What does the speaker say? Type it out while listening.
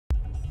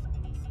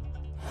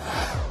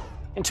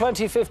In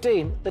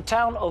 2015, the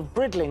town of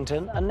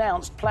Bridlington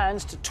announced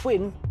plans to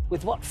twin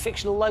with what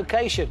fictional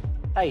location?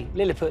 A.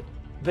 Lilliput.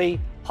 B.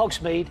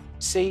 Hogsmeade.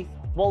 C.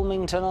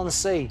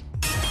 Walmington-on-Sea.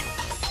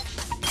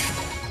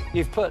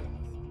 You've put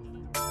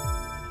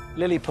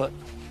Lilliput.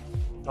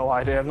 No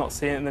idea. I've not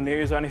seen it in the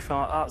news or anything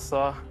like that,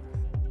 so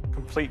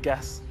complete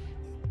guess.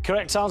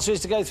 Correct answer is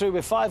to go through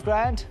with £5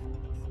 grand.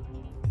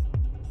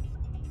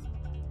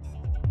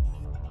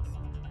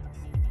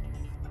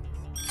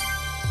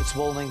 It's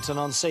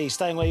Walmington-on-Sea.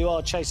 Staying where you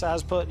are, Chaser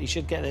has put. You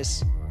should get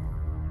this.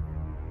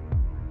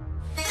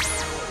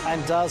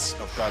 And does.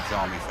 Of Dad's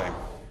Army fame.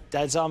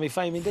 Dad's Army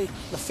fame, indeed.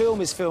 The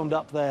film is filmed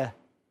up there.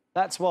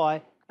 That's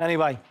why.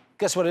 Anyway,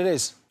 guess what it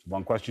is?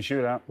 One question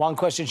shootout. One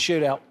question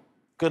shootout.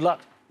 Good luck.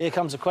 Here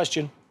comes a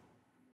question.